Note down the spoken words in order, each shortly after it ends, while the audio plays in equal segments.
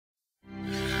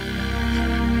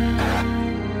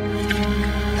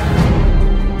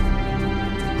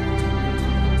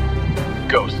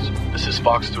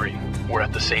Fox 3. We're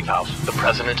at the safe house. The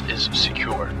president is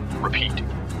secure. Repeat.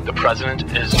 The president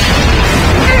is...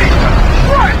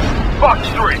 Right! Fox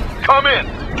 3, come in.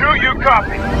 Do you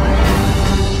copy?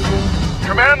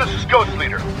 Command, this is Ghost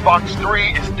Leader. Fox 3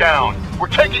 is down. We're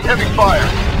taking heavy fire.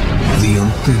 The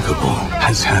unthinkable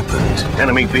has happened.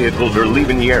 Enemy vehicles are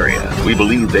leaving the area. We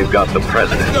believe they've got the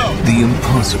president. The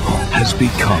impossible has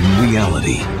become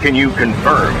reality. Can you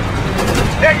confirm?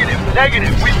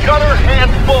 Negative. We've got our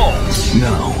hands full.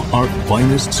 Now, our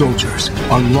finest soldiers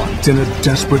are locked in a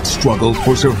desperate struggle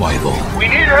for survival. We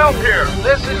need your help here.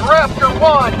 This is Raptor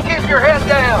 1. Keep your head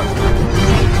down.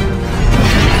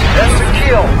 That's a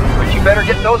kill, but you better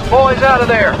get those boys out of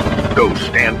there. Go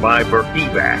stand by for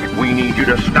evac. We need you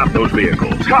to stop those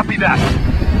vehicles. Copy that.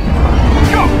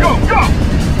 Go!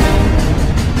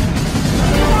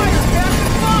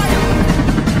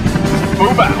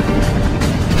 Move out.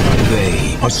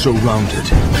 They are surrounded.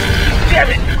 Damn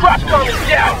it! Crosscom is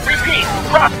down! Repeat!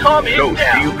 Crosscom is Ghost,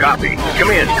 down! do you copy?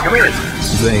 Come in!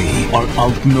 They are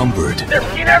outnumbered. They're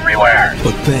freaking everywhere!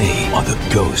 But they are the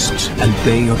Ghosts, and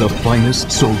they are the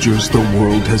finest soldiers the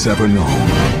world has ever known.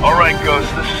 Alright,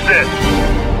 Ghost, this is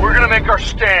it. We're gonna make our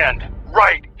stand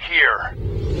right here.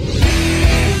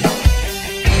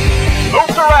 Move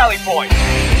to rally point!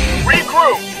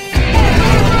 Regroup!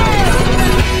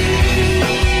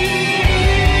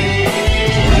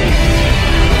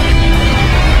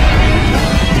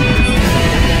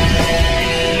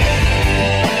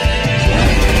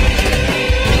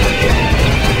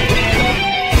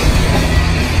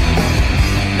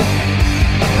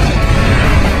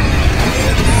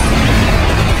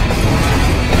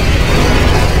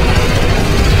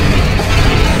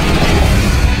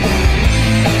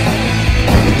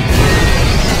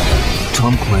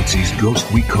 Clancy's Ghost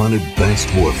Recon Advanced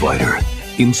Warfighter.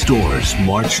 In stores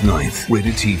March 9th.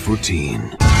 Rated T for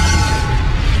teen.